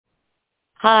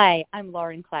Hi, I'm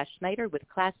Lauren Class Schneider with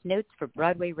Class Notes for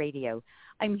Broadway Radio.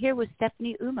 I'm here with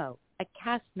Stephanie Umo, a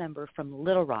cast member from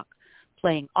Little Rock,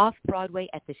 playing off-Broadway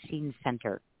at the Sheen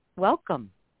Center. Welcome.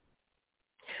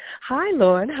 Hi,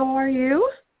 Lauren. How are you?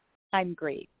 I'm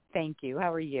great. Thank you.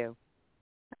 How are you?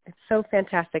 It's so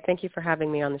fantastic. Thank you for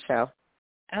having me on the show.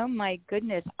 Oh, my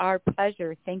goodness. Our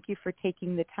pleasure. Thank you for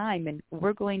taking the time. And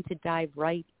we're going to dive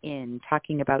right in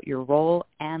talking about your role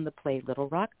and the play Little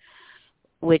Rock,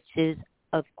 which is,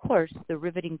 of course, the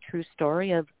riveting true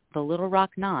story of the Little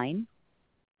Rock Nine,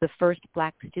 the first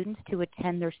Black students to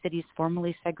attend their city's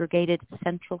formerly segregated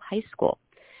Central High School.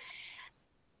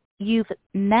 You've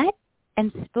met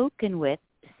and spoken with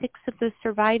 6 of the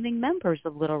surviving members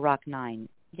of Little Rock Nine,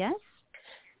 yes?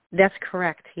 That's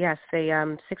correct. Yes, 6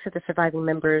 of the surviving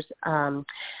members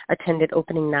attended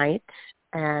opening night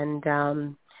and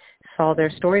saw their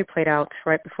story played out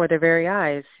right before their very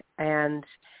eyes. And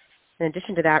in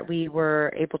addition to that, we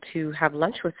were able to have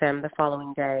lunch with them the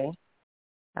following day.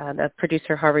 The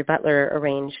producer, Harvey Butler,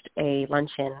 arranged a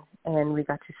luncheon, and we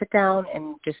got to sit down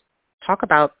and just talk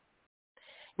about,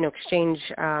 exchange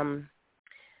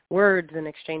words and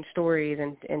exchange stories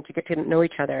and to get to know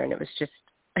each other. And it was just,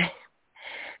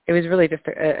 it was really just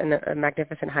a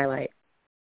magnificent highlight.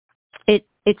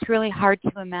 It's really hard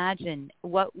to imagine.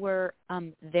 What were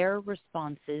their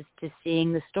responses to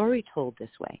seeing the story told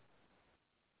this way?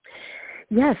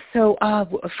 Yes, so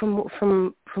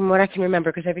from what I can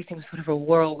remember, because everything was sort of a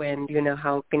whirlwind,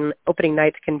 how opening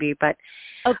nights can be, but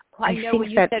I know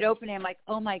when you said opening, I'm like,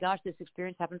 oh my gosh, this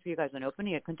experience happened for you guys on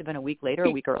opening. It couldn't have been a week later,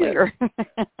 a week earlier.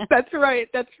 That's right.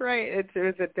 It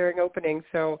was during opening,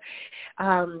 so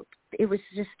it was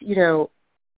just,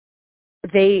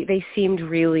 they seemed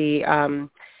really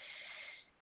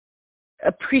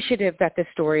appreciative that this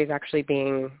story is actually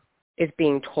being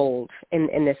told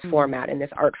in this format, in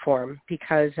this art form,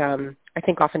 because I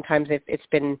think oftentimes it's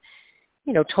been,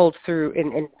 told through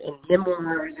in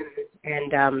memoirs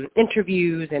and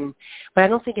interviews, but I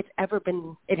don't think it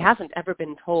hasn't ever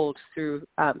been told through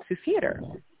theater.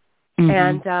 Mm-hmm.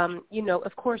 And,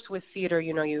 of course, with theater,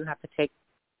 you have to take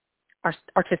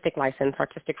artistic license,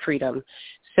 artistic freedom.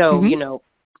 So,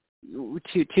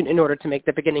 to in order to make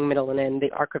the beginning, middle, and end,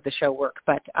 the arc of the show work.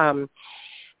 But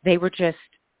they were just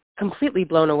completely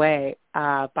blown away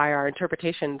by our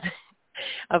interpretations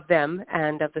of them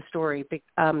and of the story. But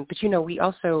we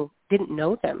also didn't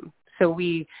know them. So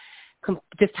we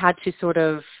just had to sort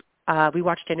of, we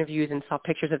watched interviews and saw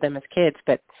pictures of them as kids,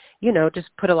 but, just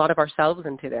put a lot of ourselves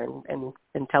into there and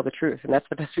tell the truth. And that's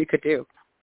the best we could do.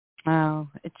 Oh,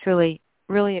 it's really,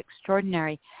 really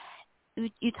extraordinary.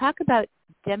 You talk about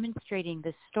demonstrating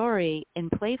the story in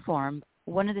play form.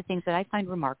 One of the things that I find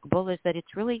remarkable is that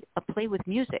it's really a play with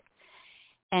music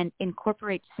and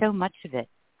incorporates so much of it.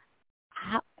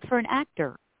 For an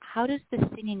actor, how does the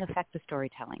singing affect the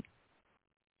storytelling?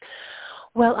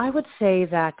 Well, I would say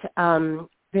that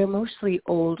they're mostly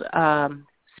old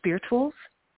spirituals.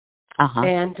 Uh-huh.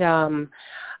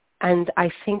 And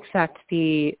I think that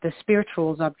the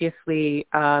spirituals obviously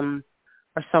are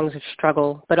songs of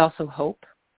struggle, but also hope.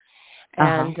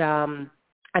 Uh-huh.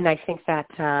 And I think that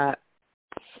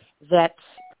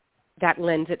that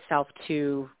lends itself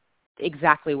to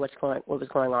exactly what was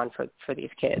going on for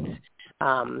these kids.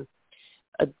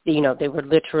 They were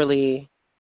literally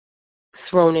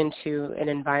thrown into an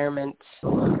environment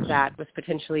that was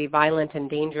potentially violent and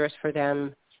dangerous for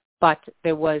them, but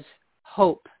there was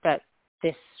hope that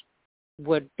they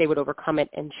would overcome it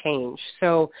and change.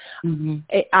 So mm-hmm.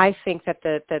 I think that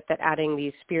that adding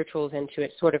these spirituals into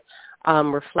it sort of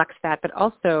reflects that, but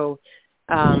also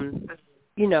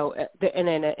in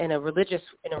a religious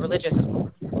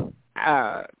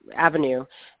avenue.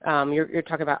 You're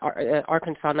talking about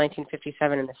Arkansas,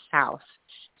 1957 in the South.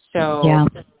 So, yeah.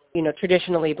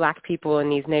 Traditionally Black people in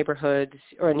these neighborhoods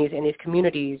or in these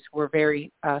communities were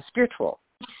very spiritual.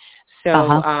 So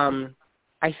uh-huh.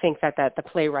 I think that the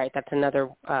playwright, that's another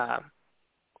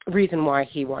reason why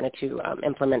he wanted to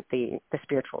implement the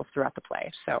spirituals throughout the play.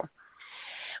 So.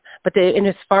 But and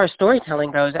as far as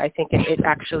storytelling goes, I think it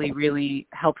actually really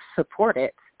helps support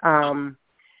it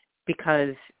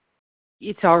because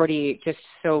it's already just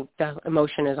so, the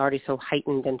emotion is already so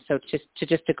heightened, and so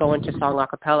just to go into song a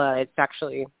cappella, it's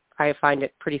actually, I find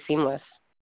it pretty seamless.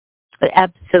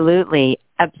 Absolutely,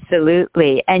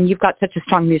 absolutely. And you've got such a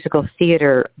strong musical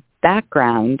theater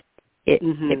background,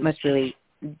 it must really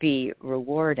be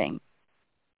rewarding.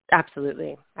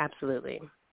 Absolutely, absolutely.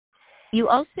 You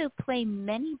also play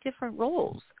many different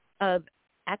roles of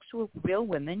actual real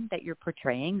women that you're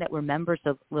portraying that were members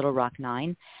of Little Rock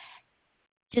Nine.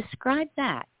 Describe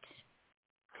that.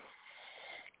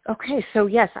 Okay, so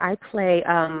yes, I play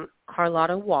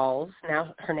Carlotta Walls.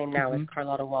 Now her name now is Mm-hmm.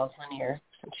 Carlotta Walls Lanier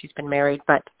since she's been married,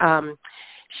 but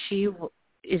she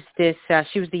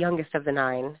she was the youngest of the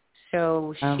 9.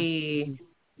 So Oh. she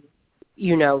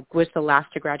was the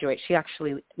last to graduate. She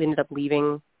actually ended up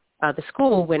leaving the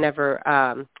school whenever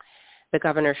the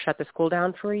governor shut the school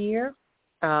down for a year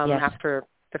Yes. after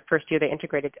the first year they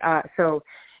integrated. So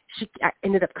she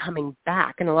ended up coming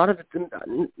back, and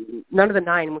none of the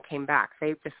 9 came back.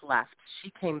 They just left.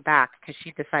 She came back because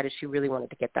she decided she really wanted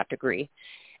to get that degree,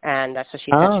 and that's what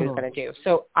she said she was Oh. going to do.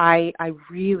 So I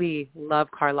really love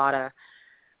Carlotta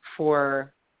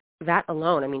for that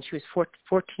alone. I mean, she was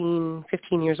 14,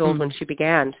 15 years old when Mm. she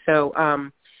began.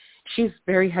 So she's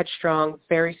very headstrong,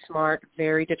 very smart,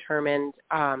 very determined.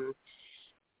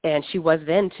 And she was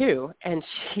then too. And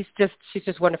she's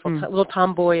just wonderful, Mm. a little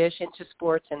tomboyish, into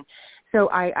sports. And so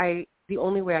I the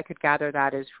only way I could gather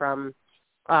that is from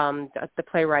the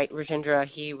playwright Rajendra.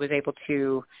 He was able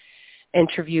to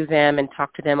interview them and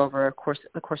talk to them over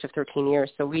the course of 13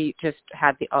 years. So we just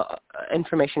had the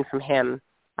information from him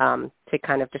to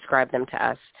kind of describe them to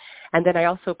us. And then I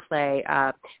also play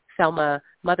Thelma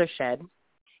Mothershed,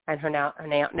 and her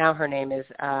name is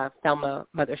Thelma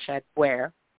Mothershed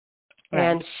Ware. Right.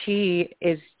 And she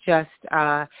is just,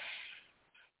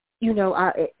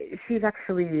 she's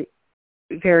actually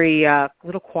very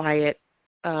little quiet,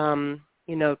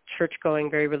 church-going,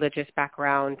 very religious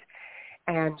background.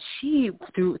 And she,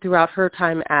 throughout her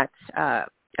time at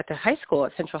the high school,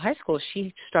 at Central High School,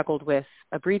 she struggled with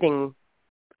a breathing,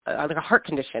 like a heart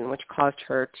condition, which caused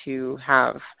her to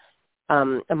have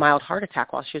a mild heart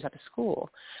attack while she was at the school.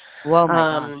 Whoa, my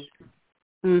gosh.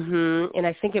 And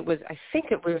I think it was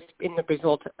in the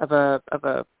result of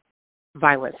a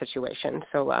violent situation.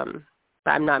 So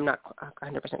but I'm not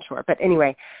 100% sure. But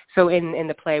anyway, so in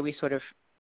the play we sort of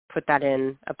put that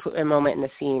in a moment in the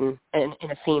scene,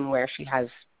 in a scene where she has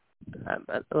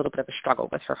a little bit of a struggle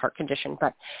with her heart condition.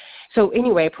 But so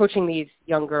anyway, approaching these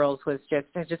young girls has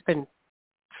just been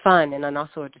fun, and then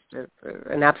also just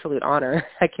an absolute honor.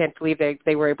 I can't believe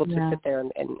they were able to sit there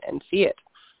and see it.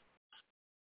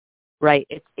 Right.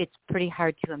 It's pretty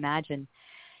hard to imagine.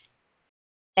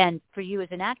 And for you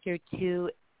as an actor to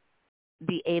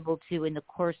be able to, in the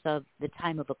course of the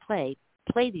time of a play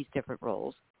these different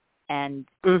roles and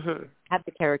have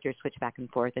the characters switch back and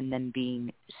forth, and then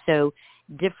being so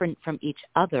different from each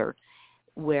other,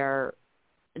 where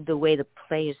the way the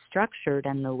play is structured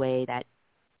and the way that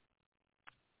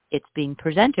it's being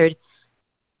presented,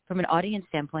 from an audience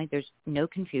standpoint, there's no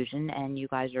confusion, and you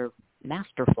guys are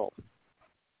masterful.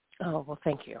 Oh, well,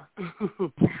 thank you.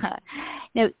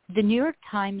 Now, the New York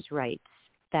Times writes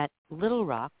that Little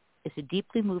Rock is a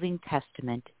deeply moving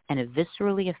testament and a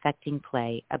viscerally affecting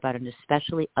play about an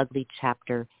especially ugly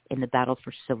chapter in the battle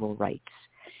for civil rights.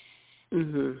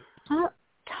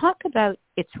 Talk about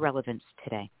its relevance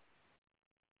today.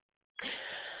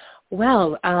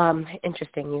 Well,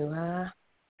 interesting you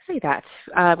say that.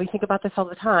 We think about this all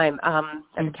the time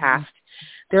as a cast.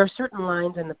 There are certain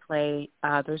lines in the play.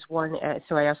 There's one.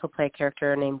 So I also play a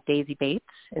character named Daisy Bates,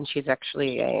 and she was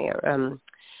actually a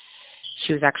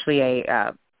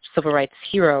civil rights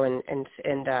hero and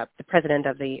the president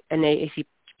of the NAACP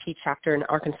chapter in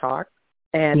Arkansas,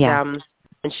 and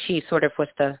she sort of was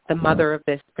the mother of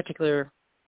this particular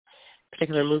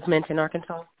movement in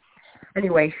Arkansas.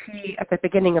 Anyway, at the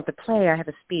beginning of the play, I have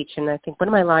a speech, and I think one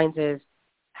of my lines is,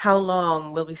 "How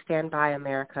long will we stand by,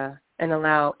 America, and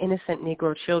allow innocent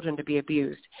Negro children to be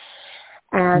abused?"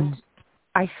 And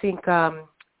I think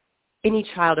any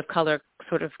child of color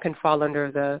sort of can fall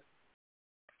under the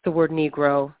word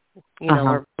Negro,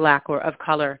 or black or of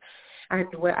color. And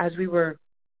as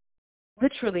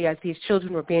these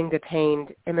children were being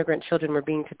detained, immigrant children were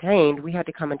being detained, we had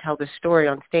to come and tell this story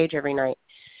on stage every night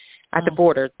at the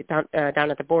border, down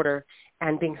at the border,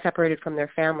 and being separated from their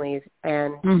families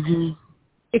and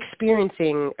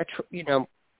experiencing,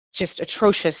 just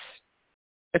atrocious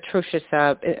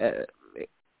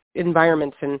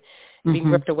environments and being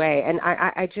ripped away. And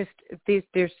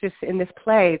there's just in this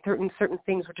play, certain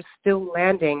things were just still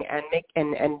landing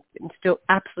and still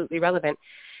absolutely relevant.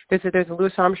 There's a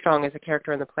Louis Armstrong as a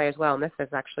character in the play as well, and this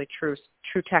is actually true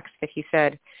text that he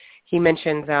said. He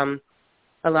mentions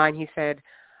a line. He said,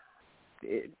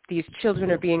 "These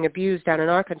children are being abused down in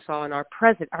Arkansas, and our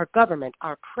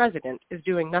president is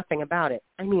doing nothing about it."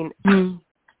 I mean,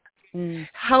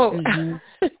 how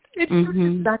it's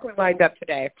exactly lined up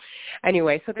today.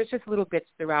 Anyway, so there's just little bits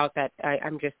throughout that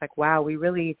I'm just like, wow, we've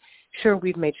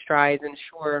made strides, and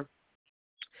sure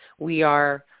we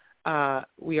are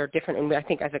different, and I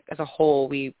think as a whole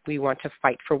we want to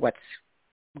fight for what's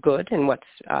good and what's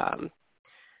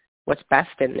what's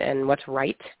best and what's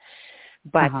right.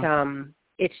 But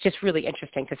it's just really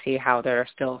interesting to see how there are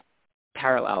still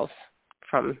parallels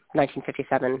from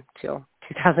 1957 till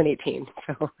 2018.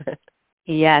 So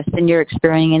yes, and you're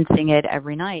experiencing it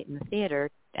every night in the theater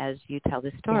as you tell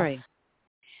the story.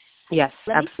 Yes,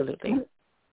 absolutely.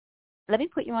 Let me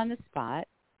put you on the spot,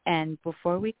 and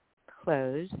before we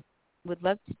close, would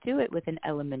love to do it with an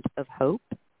element of hope.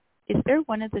 Is there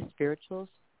one of the spirituals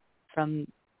from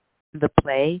the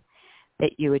play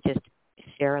that you would just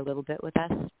share a little bit with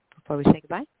us before we say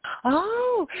goodbye?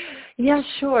 Oh, yeah,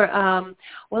 sure.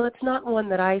 Well, it's not one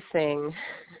that I sing,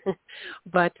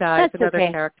 but it's another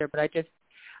character. But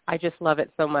I just love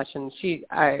it so much, and she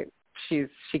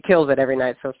kills it every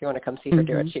night. So if you want to come see her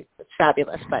do it, it's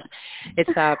fabulous. But it's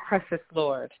Precious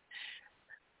Lord.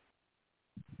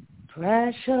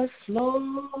 Precious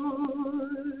Lord,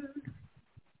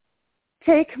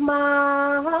 take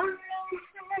my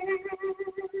hand,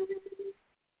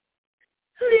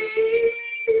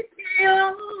 lead me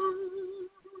on,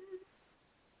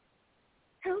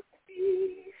 help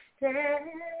me stand.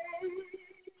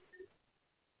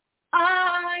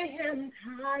 I am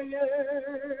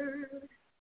tired,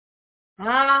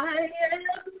 I am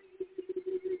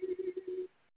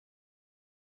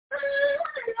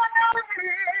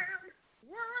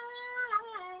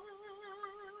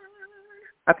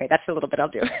Okay, that's a little bit I'll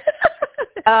do.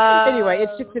 Anyway,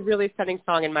 it's just a really stunning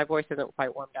song, and my voice isn't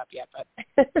quite warmed up yet,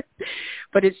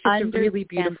 but it's just a really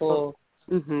beautiful.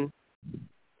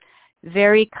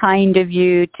 Very kind of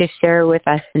you to share with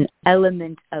us an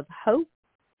element of hope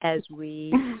as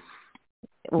we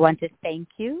want to thank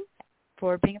you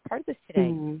for being a part of this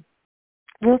today.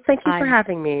 Well, thank you for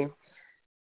having me.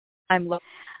 I'm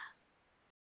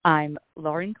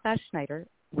Lauren Klaas-Schneider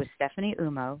with Stephanie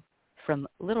Umo from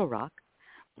Little Rock,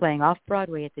 playing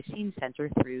off-Broadway at the Scene Center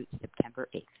through September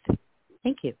 8th.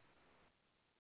 Thank you.